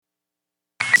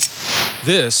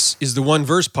This is the One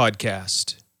Verse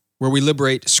Podcast, where we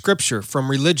liberate Scripture from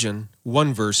religion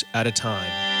one verse at a time.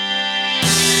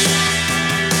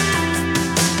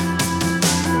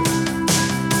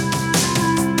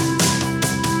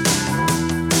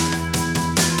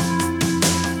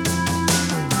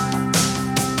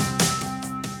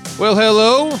 Well,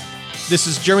 hello. This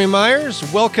is Jeremy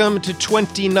Myers. Welcome to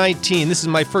 2019. This is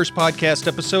my first podcast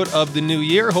episode of the new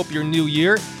year. Hope your new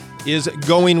year is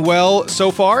going well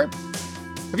so far.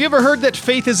 Have you ever heard that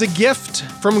faith is a gift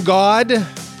from God,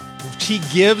 which He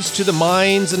gives to the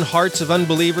minds and hearts of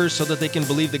unbelievers so that they can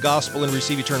believe the gospel and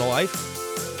receive eternal life?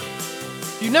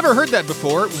 If you've never heard that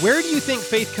before, where do you think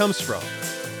faith comes from?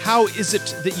 How is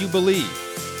it that you believe?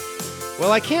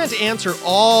 Well, I can't answer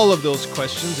all of those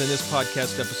questions in this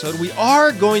podcast episode. We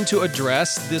are going to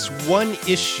address this one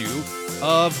issue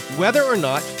of whether or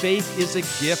not faith is a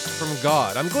gift from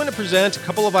God. I'm going to present a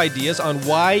couple of ideas on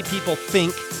why people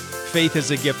think faith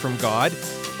is a gift from God.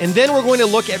 And then we're going to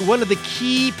look at one of the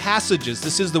key passages.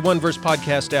 This is the One Verse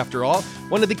Podcast after all.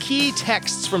 One of the key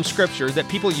texts from Scripture that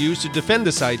people use to defend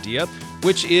this idea,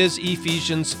 which is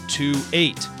Ephesians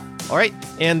 2:8. All right,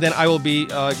 and then I will be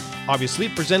obviously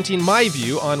presenting my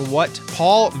view on what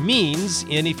Paul means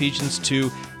in Ephesians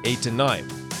 2:8-9.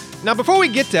 Now, before we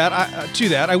get to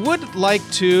that, I would like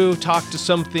to talk to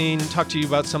you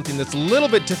about something that's a little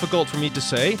bit difficult for me to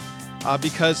say,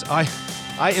 because I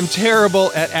am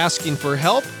terrible at asking for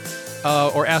help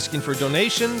or asking for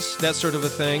donations, that sort of a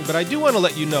thing. But I do want to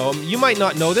let you know, you might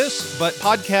not know this, but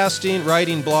podcasting,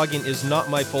 writing, blogging is not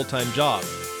my full-time job.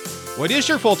 What is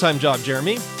your full-time job,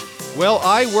 Jeremy? Well,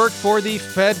 I work for the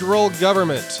federal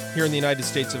government here in the United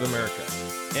States of America.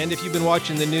 And if you've been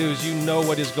watching the news, you know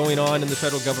what is going on in the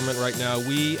federal government right now.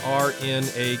 We are in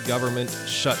a government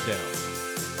shutdown.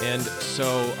 And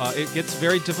so it gets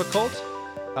very difficult.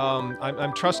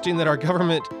 I'm trusting that our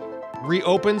government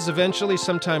reopens eventually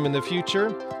sometime in the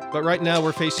future. But right now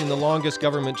we're facing the longest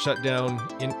government shutdown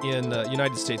in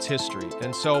United States history.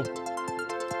 And so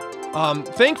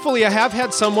thankfully, I have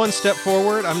had someone step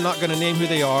forward. I'm not going to name who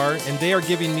they are, and they are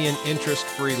giving me an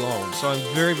interest-free loan. So I'm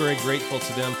very, very grateful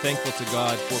to them, thankful to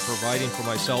God for providing for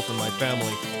myself and my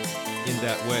family in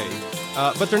that way.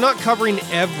 But they're not covering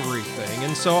everything,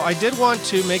 and so I did want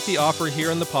to make the offer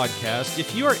here on the podcast.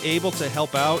 If you are able to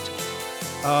help out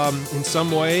in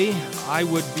some way, I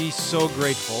would be so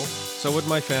grateful. So would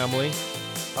my family.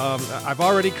 I've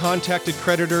already contacted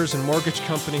creditors and mortgage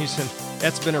companies, and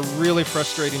that's been a really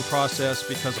frustrating process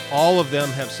because all of them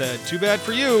have said, too bad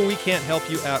for you, we can't help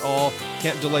you at all,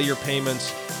 can't delay your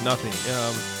payments, nothing.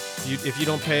 If you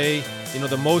don't pay,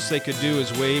 the most they could do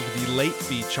is waive the late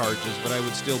fee charges, but I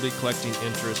would still be collecting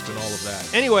interest and all of that.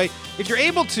 Anyway, if you're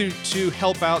able to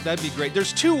help out, that'd be great.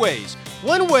 There's two ways.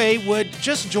 One way would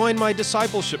just join my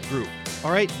discipleship group.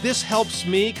 All right, this helps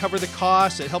me cover the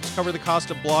cost. It helps cover the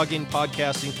cost of blogging,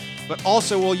 podcasting, but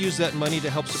also we'll use that money to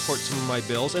help support some of my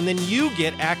bills. And then you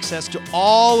get access to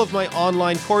all of my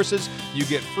online courses. You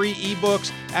get free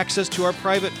ebooks, access to our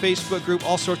private Facebook group,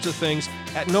 all sorts of things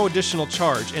at no additional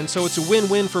charge. And so it's a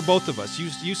win-win for both of us.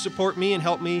 You support me and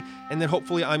help me, and then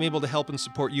hopefully I'm able to help and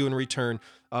support you in return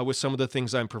with some of the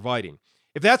things I'm providing.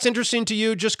 If that's interesting to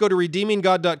you, just go to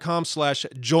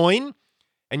redeeminggod.com/join,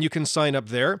 and you can sign up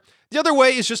there. The other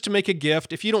way is just to make a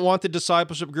gift. If you don't want the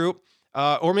discipleship group,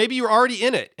 or maybe you're already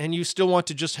in it and you still want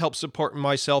to just help support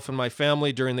myself and my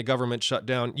family during the government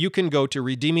shutdown, you can go to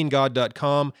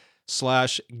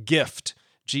redeeminggod.com/gift,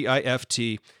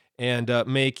 G-I-F-T, and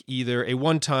make either a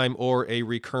one-time or a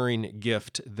recurring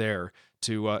gift there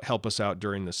to help us out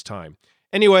during this time.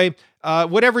 Anyway,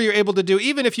 whatever you're able to do,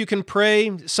 even if you can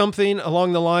pray something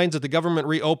along the lines that the government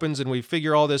reopens and we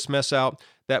figure all this mess out,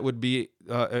 that would be,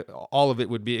 all of it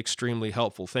would be extremely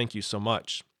helpful. Thank you so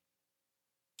much.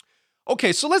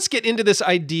 Okay, so let's get into this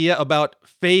idea about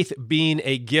faith being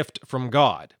a gift from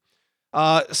God.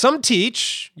 Some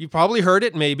teach, you probably heard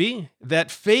it maybe,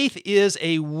 that faith is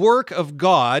a work of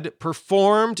God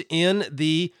performed in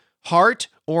the heart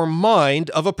or mind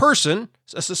of a person,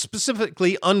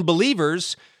 specifically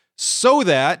unbelievers, so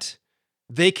that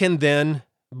they can then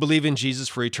believe in Jesus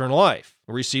for eternal life,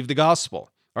 receive the gospel.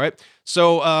 All right.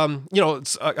 So,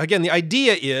 again, the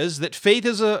idea is that faith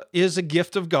is a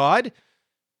gift of God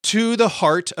to the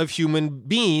heart of human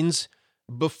beings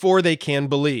before they can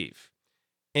believe.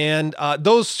 And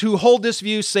those who hold this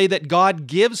view say that God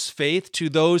gives faith to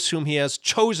those whom He has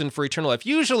chosen for eternal life.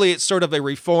 Usually it's sort of a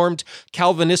Reformed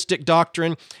Calvinistic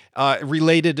doctrine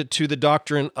related to the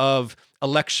doctrine of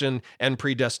election and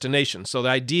predestination. So the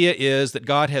idea is that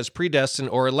God has predestined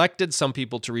or elected some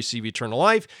people to receive eternal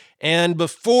life, and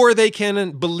before they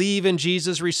can believe in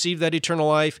Jesus, receive that eternal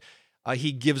life,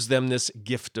 he gives them this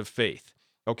gift of faith.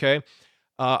 Okay?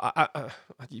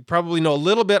 You probably know a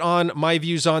little bit on my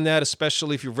views on that,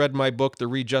 especially if you've read my book, The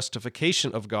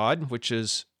Rejustification of God, which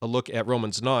is a look at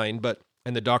Romans 9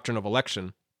 and the doctrine of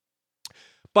election.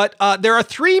 But there are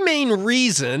three main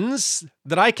reasons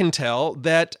that I can tell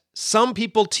that some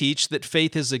people teach that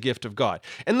faith is a gift of God.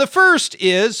 And the first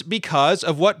is because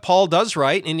of what Paul does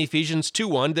write in Ephesians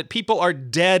 2:1, that people are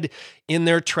dead in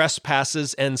their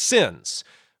trespasses and sins.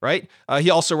 Right?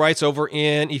 He also writes over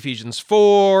in Ephesians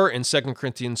 4 and 2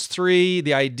 Corinthians 3,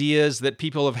 the idea is that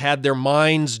people have had their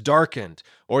minds darkened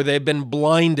or they've been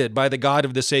blinded by the God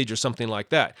of this age or something like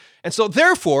that. And so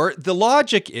therefore, the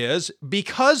logic is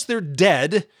because they're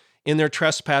dead in their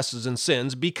trespasses and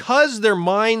sins, because their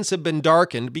minds have been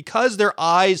darkened, because their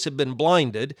eyes have been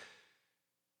blinded,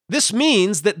 this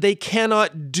means that they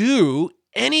cannot do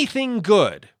anything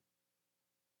good,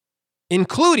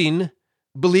 including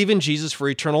believe in Jesus for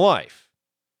eternal life.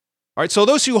 All right, so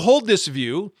those who hold this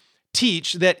view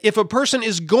teach that if a person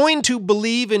is going to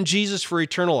believe in Jesus for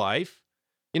eternal life,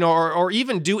 or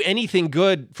even do anything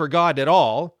good for God at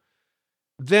all,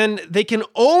 then they can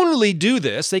only do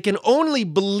this, they can only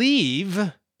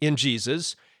believe in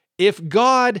Jesus if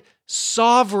God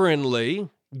sovereignly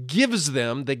gives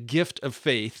them the gift of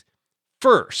faith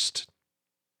first.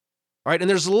 All right, and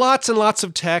there's lots and lots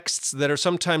of texts that are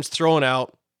sometimes thrown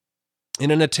out in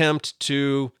an attempt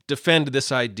to defend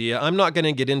this idea. I'm not going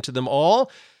to get into them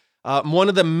all. One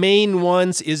of the main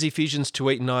ones is Ephesians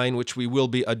 2:8-9, which we will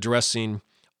be addressing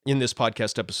in this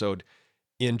podcast episode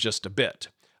in just a bit.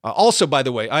 Also, by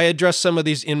the way, I address some of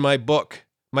these in my book,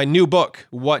 my new book,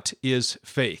 What is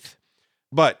Faith?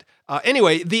 But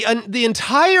anyway, the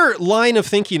entire line of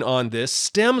thinking on this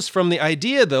stems from the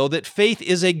idea, though, that faith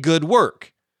is a good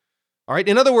work. All right.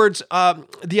 In other words,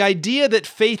 the idea that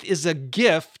faith is a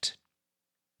gift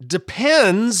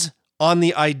depends on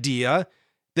the idea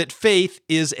that faith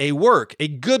is a work, a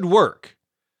good work.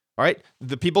 All right?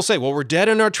 The people say, well, we're dead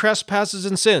in our trespasses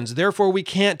and sins, therefore we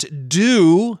can't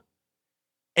do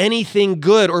anything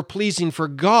good or pleasing for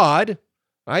God.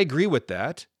 I agree with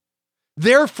that.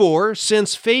 Therefore,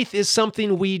 since faith is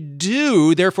something we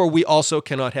do, therefore we also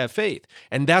cannot have faith.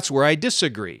 And that's where I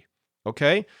disagree.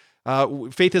 Okay?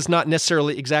 Faith is not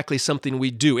necessarily exactly something we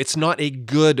do. It's not a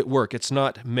good work. It's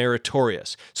not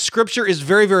meritorious. Scripture is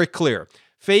very, very clear.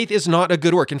 Faith is not a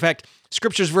good work. In fact,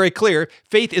 Scripture is very clear.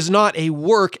 Faith is not a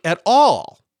work at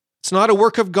all. It's not a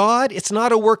work of God. It's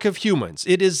not a work of humans.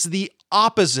 It is the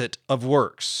opposite of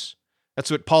works. That's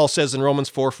what Paul says in Romans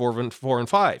 4 and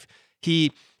 5.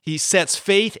 He sets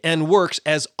faith and works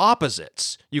as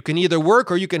opposites. You can either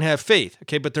work or you can have faith,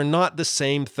 okay, but they're not the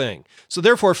same thing. So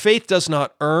therefore, faith does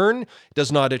not earn,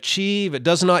 does not achieve, it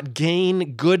does not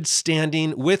gain good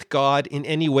standing with God in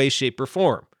any way, shape, or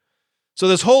form. So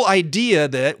this whole idea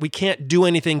that we can't do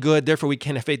anything good, therefore we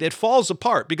can't have faith, it falls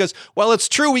apart because while it's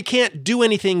true we can't do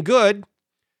anything good,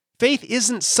 faith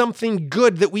isn't something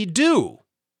good that we do.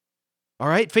 All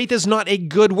right? Faith is not a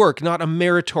good work, not a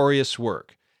meritorious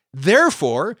work.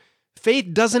 Therefore,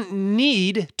 faith doesn't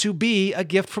need to be a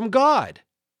gift from God.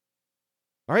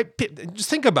 All right? Just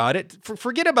think about it.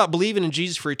 Forget about believing in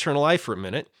Jesus for eternal life for a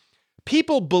minute.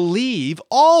 People believe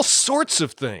all sorts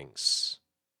of things.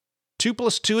 2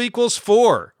 + 2 =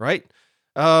 4, right?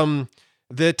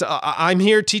 That I'm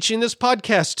here teaching this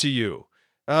podcast to you.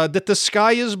 That the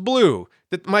sky is blue.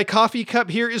 That my coffee cup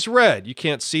here is red. You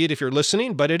can't see it if you're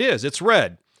listening, but it is. It's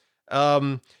red.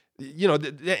 And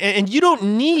you don't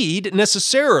need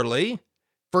necessarily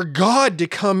for God to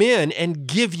come in and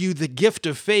give you the gift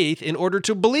of faith in order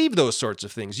to believe those sorts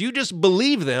of things. You just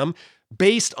believe them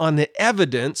based on the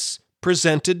evidence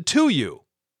presented to you.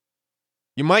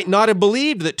 You might not have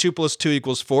believed that 2 + 2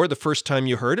 = 4 the first time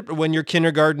you heard it, but when your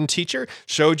kindergarten teacher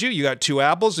showed you, you got 2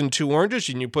 apples and 2 oranges,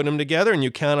 and you put them together and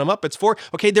you count them up, it's 4.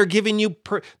 Okay, they're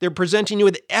presenting you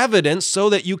with evidence so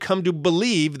that you come to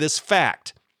believe this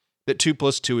fact that 2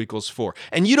 + 2 = 4.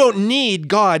 And you don't need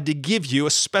God to give you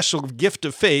a special gift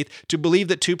of faith to believe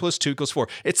that 2 + 2 = 4.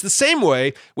 It's the same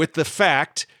way with the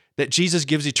fact that Jesus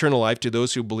gives eternal life to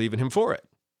those who believe in him for it.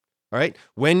 All right?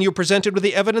 When you're presented with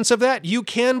the evidence of that, you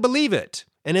can believe it.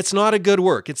 And it's not a good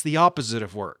work. It's the opposite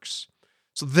of works.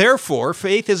 So therefore,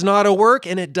 faith is not a work,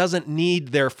 and it doesn't need,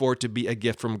 therefore, to be a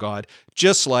gift from God,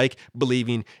 just like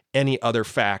believing any other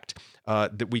fact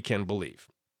that we can believe.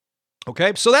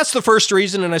 Okay, so that's the first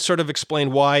reason, and I sort of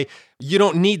explained why you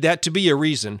don't need that to be a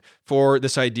reason for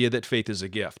this idea that faith is a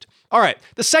gift. All right,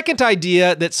 the second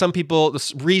reason that some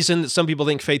people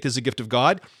think faith is a gift of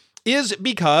God is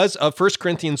because of 1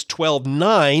 Corinthians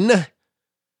 12:9,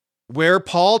 where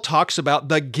Paul talks about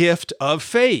the gift of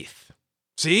faith.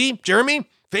 See, Jeremy?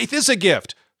 Faith is a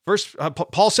gift.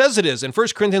 Paul says it is in 1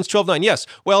 Corinthians 12:9. Yes.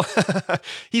 Well,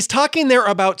 he's talking there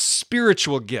about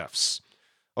spiritual gifts.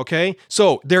 Okay?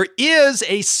 So there is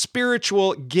a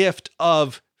spiritual gift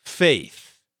of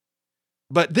faith.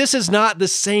 But this is not the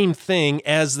same thing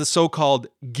as the so-called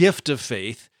gift of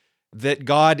faith that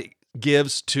God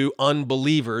gives to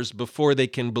unbelievers before they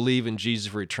can believe in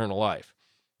Jesus for eternal life.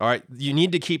 All right? You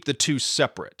need to keep the two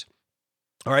separate.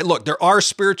 All right, look, there are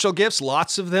spiritual gifts,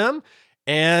 lots of them,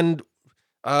 and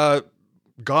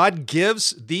God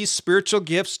gives these spiritual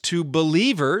gifts to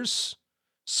believers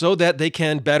so that they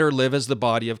can better live as the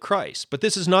body of Christ. But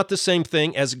this is not the same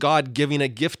thing as God giving a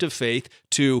gift of faith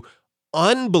to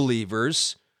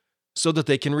unbelievers so that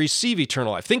they can receive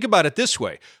eternal life. Think about it this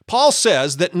way. Paul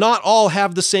says that not all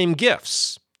have the same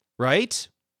gifts, right?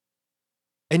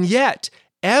 And yet,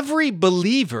 every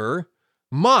believer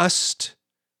must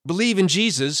believe in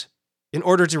Jesus in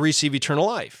order to receive eternal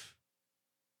life.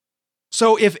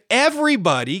 So if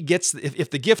everybody gets, if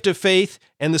the gift of faith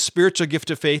and the spiritual gift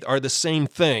of faith are the same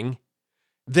thing,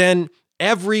 then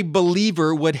every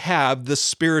believer would have the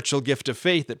spiritual gift of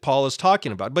faith that Paul is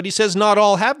talking about. But he says not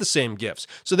all have the same gifts.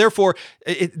 So therefore,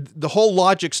 the whole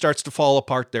logic starts to fall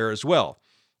apart there as well.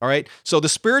 All right? So the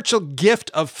spiritual gift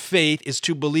of faith is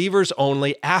to believers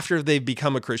only after they've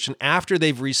become a Christian, after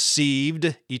they've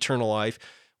received eternal life.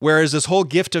 Whereas this whole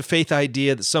gift of faith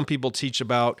idea that some people teach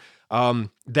about,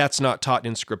 that's not taught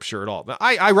in Scripture at all.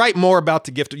 I write more about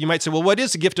the gift. You might say, well, what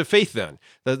is the gift of faith then?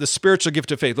 The spiritual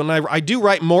gift of faith. And I do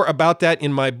write more about that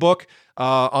in my book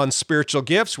on spiritual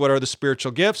gifts. What are the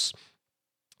spiritual gifts?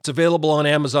 It's available on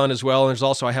Amazon as well. And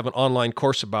I have an online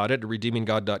course about it at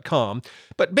redeeminggod.com.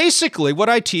 But basically, what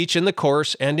I teach in the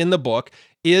course and in the book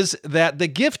is that the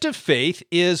gift of faith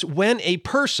is when a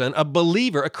person, a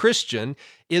believer, a Christian,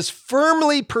 is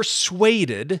firmly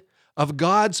persuaded of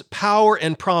God's power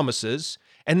and promises,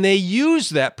 and they use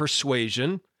that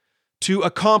persuasion to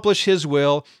accomplish His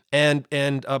will and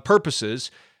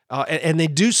purposes, and they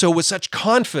do so with such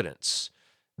confidence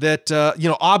that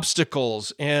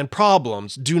obstacles and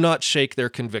problems do not shake their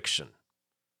conviction.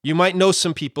 You might know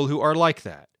some people who are like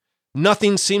that.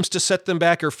 Nothing seems to set them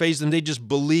back or faze them. They just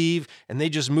believe and they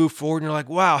just move forward. And you're like,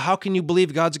 wow, how can you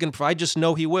believe God's going to provide? I just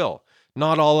know He will.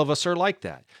 Not all of us are like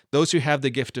that. Those who have the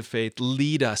gift of faith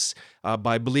lead us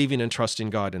by believing and trusting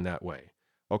God in that way.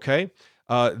 Okay?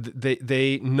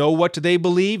 They know what they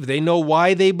believe. They know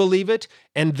why they believe it.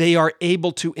 And they are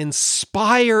able to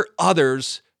inspire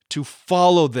others to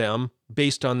follow them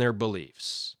based on their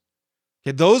beliefs.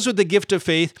 Okay, those with the gift of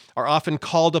faith are often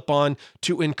called upon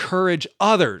to encourage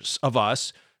others of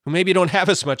us who maybe don't have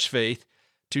as much faith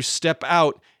to step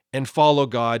out and follow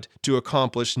God to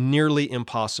accomplish nearly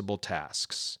impossible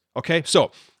tasks. Okay,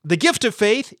 so the gift of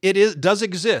faith, does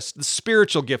exist, the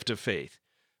spiritual gift of faith,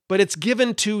 but it's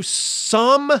given to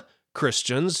some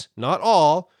Christians, not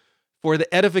all, for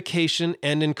the edification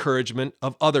and encouragement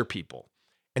of other people.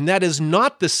 And that is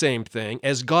not the same thing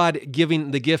as God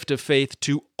giving the gift of faith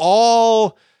to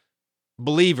all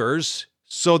believers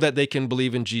so that they can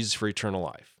believe in Jesus for eternal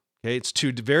life. Okay, it's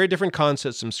two very different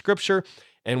concepts in Scripture,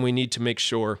 and we need to make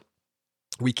sure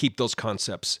we keep those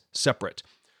concepts separate.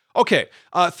 Okay,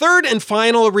 third and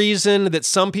final reason that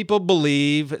some people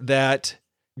believe that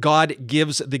God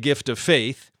gives the gift of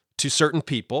faith to certain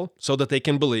people so that they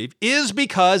can believe is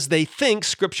because they think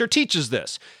Scripture teaches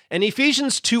this. And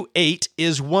Ephesians 2:8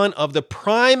 is one of the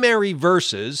primary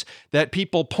verses that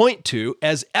people point to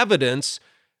as evidence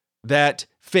that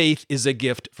faith is a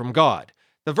gift from God.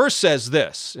 The verse says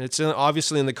this. It's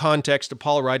obviously in the context of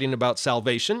Paul writing about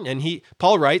salvation, and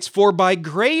Paul writes, "For by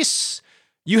grace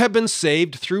you have been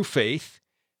saved through faith,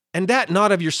 and that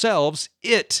not of yourselves,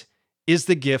 it is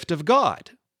the gift of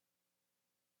God."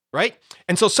 Right?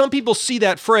 And so some people see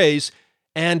that phrase,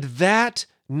 "and that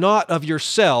not of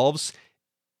yourselves,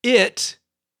 it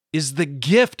is the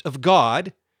gift of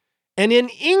God." And in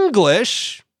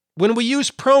English, when we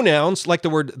use pronouns like the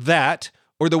word that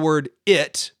or the word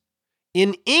it,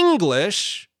 in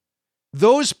English,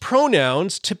 those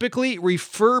pronouns typically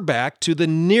refer back to the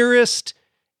nearest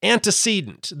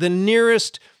antecedent, the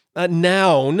nearest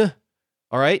noun,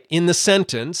 all right, in the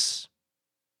sentence.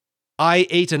 I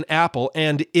ate an apple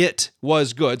and it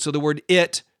was good. So the word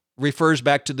it refers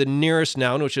back to the nearest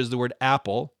noun, which is the word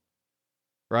apple,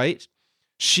 right?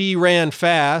 She ran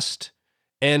fast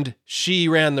and she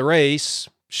ran the race.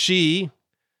 She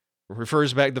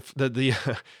refers back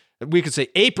we could say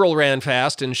April ran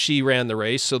fast and she ran the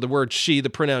race. So the word she, the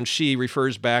pronoun she,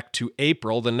 refers back to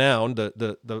April, the noun,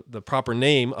 the proper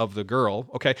name of the girl.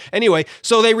 Okay. Anyway,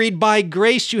 so they read, "By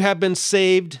grace you have been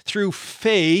saved through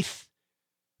faith,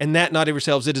 and that not of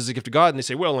yourselves, it is a gift of God. And they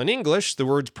say, well, in English, the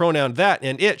words pronoun that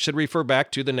and it should refer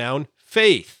back to the noun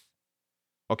faith.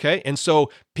 Okay? And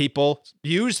so people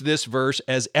use this verse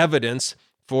as evidence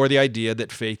for the idea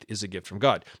that faith is a gift from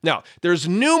God. Now, there's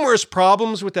numerous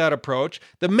problems with that approach.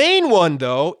 The main one,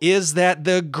 though, is that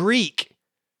the Greek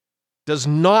does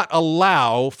not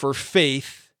allow for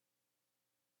faith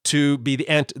to be the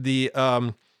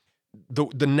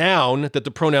noun that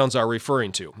the pronouns are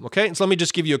referring to. Okay, so let me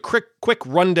just give you a quick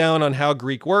rundown on how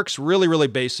Greek works. Really, really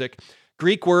basic.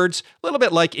 Greek words, a little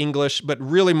bit like English, but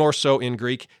really more so in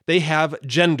Greek, they have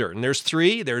gender. And there's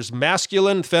three. There's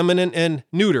masculine, feminine, and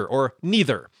neuter, or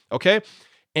neither. Okay,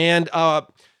 and all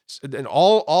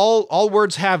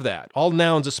words have that. All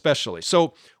nouns especially.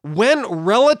 So when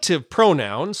relative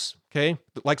pronouns, okay,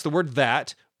 like the word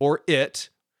that or it,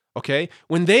 okay,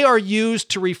 when they are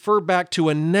used to refer back to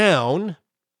a noun,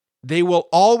 they will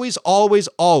always, always,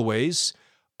 always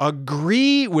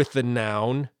agree with the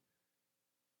noun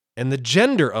and the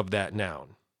gender of that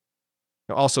noun.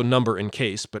 Also number in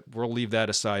case, but we'll leave that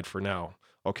aside for now,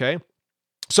 okay?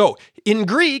 So in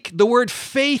Greek, the word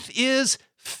faith is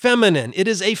feminine. It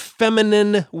is a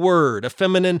feminine word, a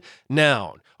feminine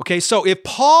noun. Okay, so if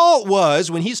Paul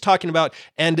was, when he's talking about,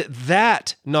 and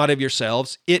that not of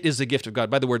yourselves, it is a gift of God.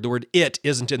 By the word it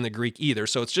isn't in the Greek either,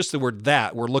 so it's just the word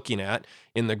that we're looking at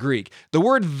in the Greek. The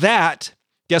word that,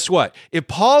 guess what? If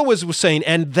Paul was saying,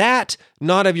 and that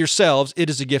not of yourselves, it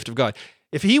is a gift of God.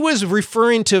 If he was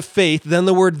referring to faith, then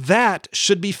the word that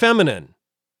should be feminine.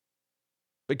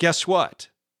 But guess what?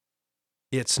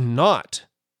 It's not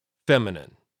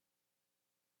feminine.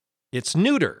 It's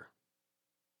neuter.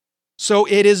 So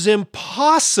it is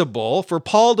impossible for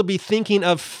Paul to be thinking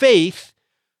of faith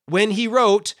when he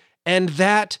wrote, and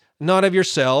that not of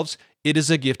yourselves, it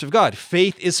is a gift of God.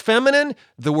 Faith is feminine.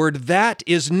 The word that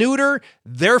is neuter.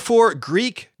 Therefore,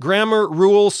 Greek grammar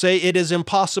rules say it is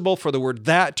impossible for the word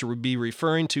that to be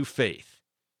referring to faith.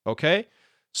 Okay?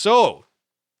 So,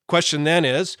 question then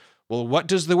is, well, what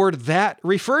does the word that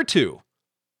refer to,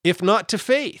 if not to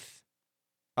faith?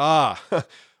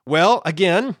 Well,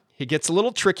 again, it gets a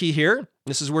little tricky here.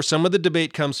 This is where some of the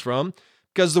debate comes from,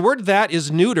 because the word that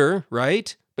is neuter,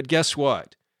 right? But guess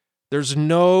what? There's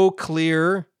no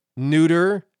clear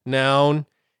neuter noun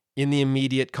in the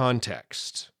immediate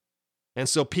context. And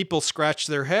so people scratch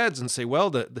their heads and say,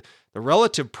 well, the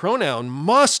relative pronoun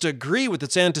must agree with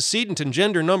its antecedent in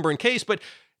gender, number, and case, but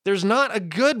there's not a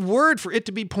good word for it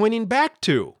to be pointing back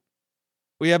to.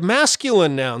 We have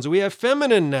masculine nouns, we have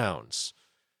feminine nouns.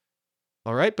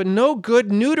 All right, but no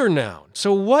good neuter noun.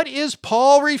 So what is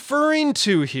Paul referring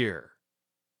to here,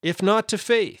 if not to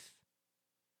faith?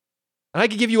 And I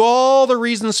could give you all the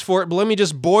reasons for it, but let me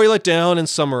just boil it down and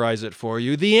summarize it for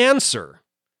you. The answer,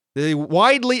 the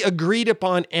widely agreed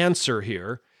upon answer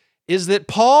here, is that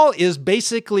Paul is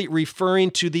basically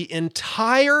referring to the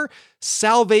entire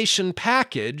salvation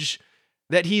package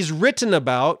that he's written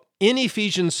about in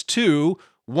Ephesians 2,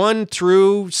 1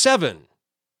 through 7.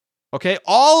 Okay,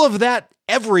 all of that,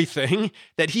 everything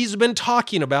that he's been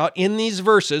talking about in these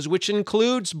verses, which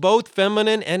includes both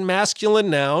feminine and masculine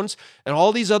nouns and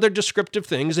all these other descriptive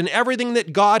things and everything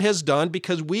that God has done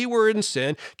because we were in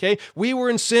sin, okay? We were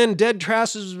in sin, dead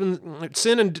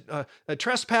sin and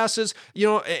trespasses,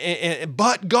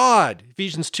 but God,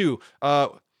 Ephesians 2,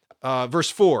 verse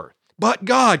 4. But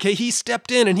God, okay, he stepped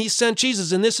in and he sent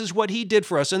Jesus, and this is what he did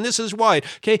for us, and this is why,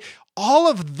 okay? All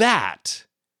of that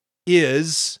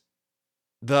is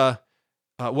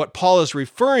what Paul is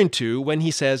referring to when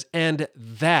he says, and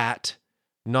that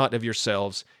not of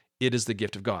yourselves, it is the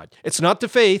gift of God. It's not the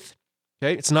faith,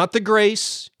 okay? It's not the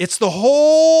grace. It's the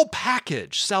whole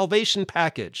package, salvation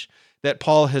package that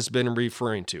Paul has been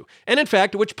referring to. And in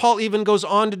fact, which Paul even goes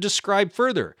on to describe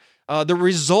further, the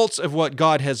results of what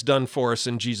God has done for us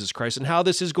in Jesus Christ and how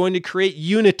this is going to create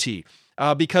unity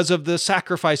because of the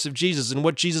sacrifice of Jesus and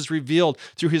what Jesus revealed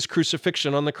through his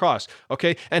crucifixion on the cross,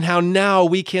 okay? And how now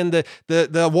we can,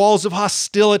 the walls of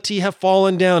hostility have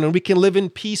fallen down and we can live in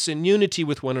peace and unity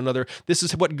with one another. This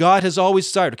is what God has always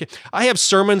desired, okay? I have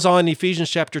sermons on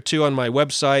Ephesians chapter 2 on my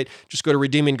website. Just go to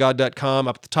redeeminggod.com.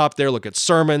 Up at the top there, look at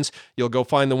sermons. You'll go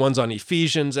find the ones on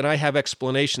Ephesians, and I have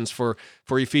explanations for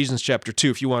Ephesians chapter 2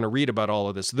 if you want to read about all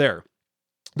of this there.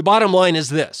 The bottom line is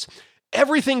this.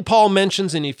 Everything Paul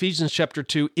mentions in Ephesians chapter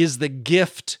 2 is the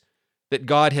gift that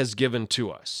God has given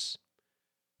to us.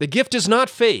 The gift is not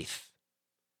faith,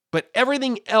 but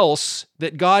everything else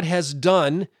that God has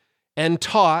done and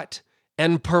taught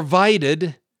and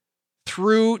provided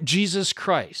through Jesus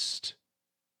Christ.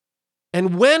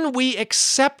 And when we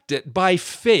accept it by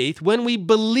faith, when we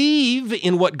believe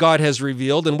in what God has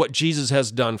revealed and what Jesus has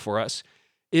done for us,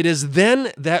 it is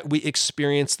then that we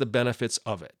experience the benefits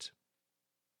of it.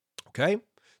 Okay?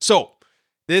 So,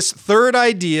 this third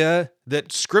idea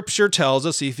that Scripture tells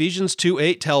us, Ephesians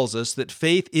 2:8 tells us that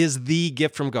faith is the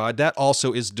gift from God, that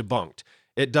also is debunked.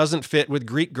 It doesn't fit with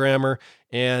Greek grammar,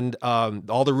 and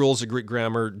all the rules of Greek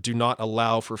grammar do not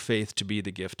allow for faith to be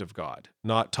the gift of God,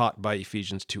 not taught by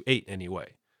Ephesians 2:8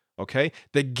 anyway. Okay?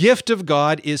 The gift of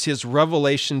God is his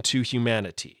revelation to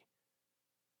humanity.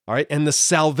 All right? And the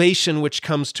salvation which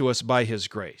comes to us by his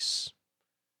grace.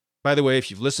 By the way, if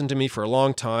you've listened to me for a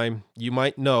long time, you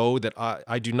might know that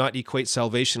I do not equate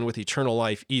salvation with eternal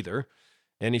life either.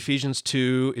 And Ephesians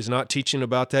 2 is not teaching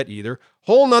about that either.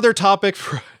 Whole nother topic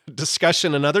for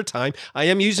discussion another time. I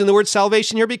am using the word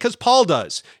salvation here because Paul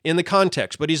does in the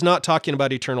context, but he's not talking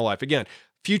about eternal life. Again,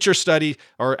 future study,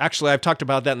 or actually I've talked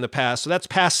about that in the past, so that's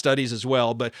past studies as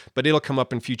well, but it'll come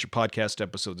up in future podcast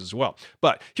episodes as well.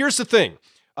 But here's the thing.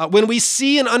 When we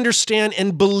see and understand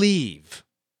and believe,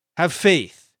 have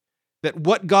faith, that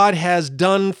what God has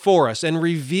done for us and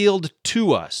revealed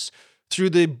to us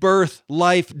through the birth,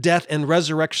 life, death, and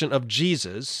resurrection of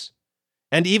Jesus,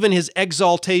 and even his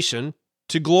exaltation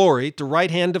to glory, to right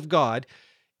hand of God,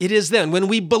 it is then, when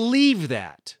we believe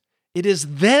that, it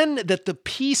is then that the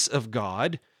peace of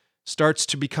God starts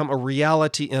to become a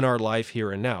reality in our life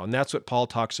here and now. And that's what Paul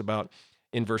talks about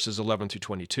in verses 11 through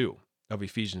 22 of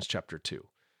Ephesians chapter 2.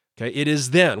 Okay, it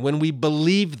is then, when we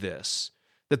believe this,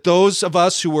 that those of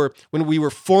us when we were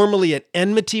formerly at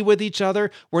enmity with each other,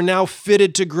 were now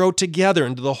fitted to grow together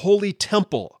into the holy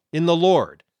temple in the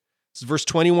Lord. This is verse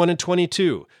 21 and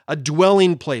 22, a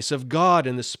dwelling place of God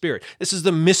and the Spirit. This is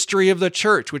the mystery of the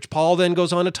church, which Paul then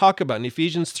goes on to talk about in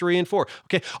Ephesians 3 and 4.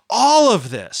 Okay, all of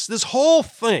this whole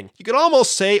thing, you could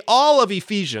almost say all of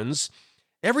Ephesians,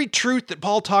 every truth that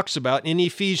Paul talks about in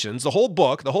Ephesians, the whole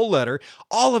book, the whole letter,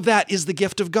 all of that is the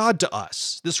gift of God to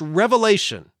us, this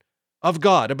revelation of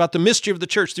God about the mystery of the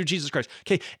church through Jesus Christ.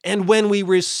 Okay, and when we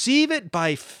receive it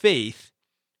by faith,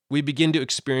 we begin to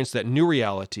experience that new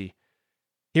reality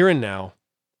here and now,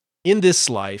 in this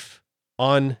life,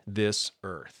 on this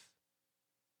earth.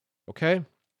 Okay?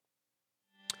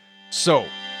 So,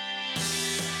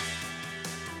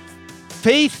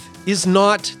 faith is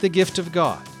not the gift of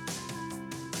God.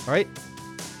 All right?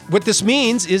 What this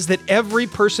means is that every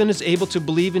person is able to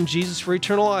believe in Jesus for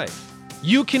eternal life.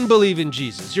 You can believe in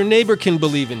Jesus. Your neighbor can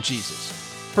believe in Jesus.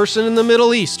 A person in the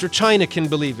Middle East or China can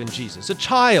believe in Jesus. A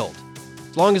child,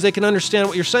 as long as they can understand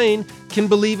what you're saying, can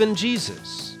believe in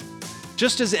Jesus.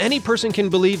 Just as any person can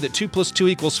believe that 2 +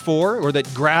 2 = 4, or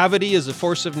that gravity is a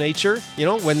force of nature,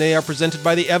 when they are presented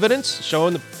by the evidence,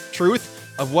 showing the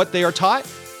truth of what they are taught,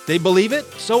 they believe it.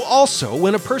 So also,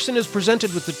 when a person is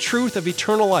presented with the truth of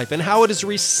eternal life and how it is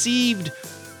received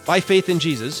by faith in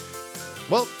Jesus,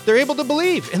 well, they're able to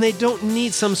believe, and they don't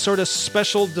need some sort of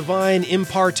special divine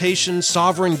impartation,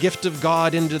 sovereign gift of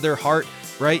God into their heart,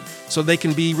 right? So they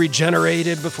can be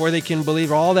regenerated before they can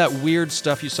believe, all that weird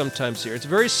stuff you sometimes hear. It's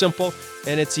very simple,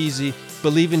 and it's easy.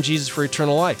 Believe in Jesus for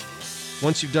eternal life.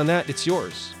 Once you've done that, it's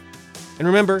yours. And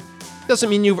remember, it doesn't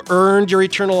mean you've earned your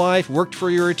eternal life, worked for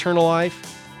your eternal life.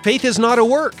 Faith is not a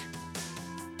work.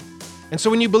 And so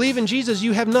when you believe in Jesus,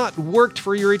 you have not worked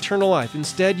for your eternal life.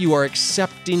 Instead, you are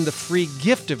accepting the free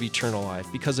gift of eternal life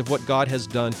because of what God has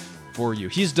done for you.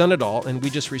 He's done it all, and we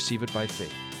just receive it by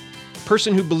faith. A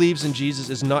person who believes in Jesus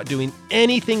is not doing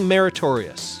anything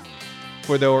meritorious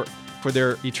for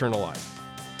their eternal life.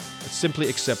 It's simply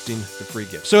accepting the free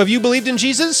gift. So have you believed in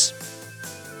Jesus?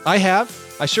 I have.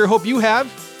 I sure hope you have.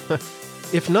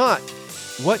 If not,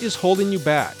 what is holding you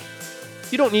back?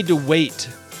 You don't need to wait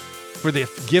for the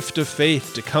gift of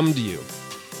faith to come to you.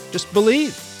 Just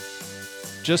believe.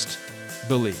 Just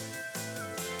believe.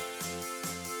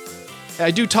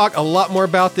 I do talk a lot more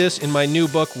about this in my new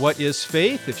book, What is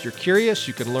Faith? If you're curious,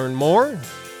 you can learn more.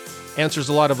 Answers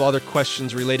a lot of other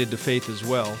questions related to faith as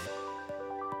well.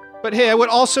 But hey, I would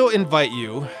also invite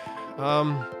you,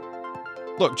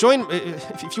 join,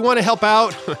 if you want to help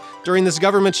out during this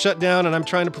government shutdown, and I'm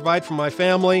trying to provide for my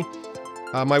family,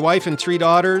 my wife and 3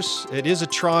 daughters. It is a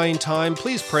trying time.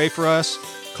 Please pray for us.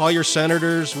 Call your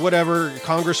senators, whatever,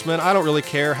 congressmen. I don't really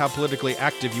care how politically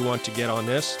active you want to get on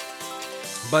this.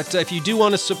 But if you do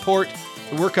want to support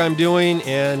the work I'm doing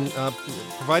and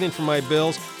providing for my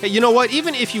bills, hey, you know what?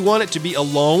 Even if you want it to be a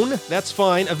loan, that's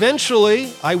fine.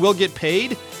 Eventually, I will get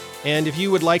paid. And if you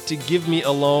would like to give me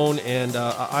a loan, and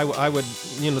I would,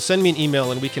 send me an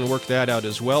email and we can work that out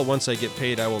as well. Once I get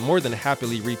paid, I will more than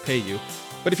happily repay you.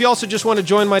 But if you also just want to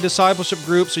join my discipleship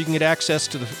group so you can get access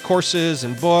to the courses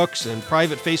and books and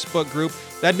private Facebook group,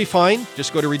 that'd be fine.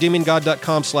 Just go to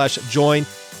redeeminggod.com/join.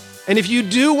 And if you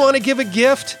do want to give a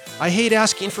gift, I hate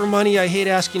asking for money. I hate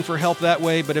asking for help that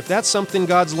way. But if that's something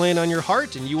God's laying on your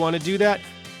heart and you want to do that,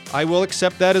 I will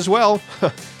accept that as well.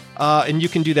 And you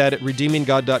can do that at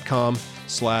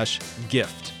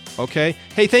redeeminggod.com/gift. Okay?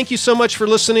 Hey, thank you so much for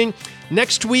listening.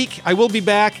 Next week, I will be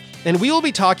back, and we will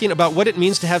be talking about what it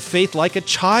means to have faith like a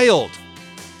child.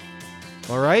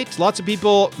 All right? Lots of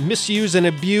people misuse and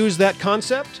abuse that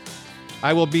concept.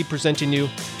 I will be presenting you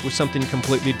with something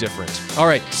completely different. All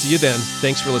right, see you then.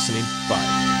 Thanks for listening.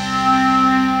 Bye.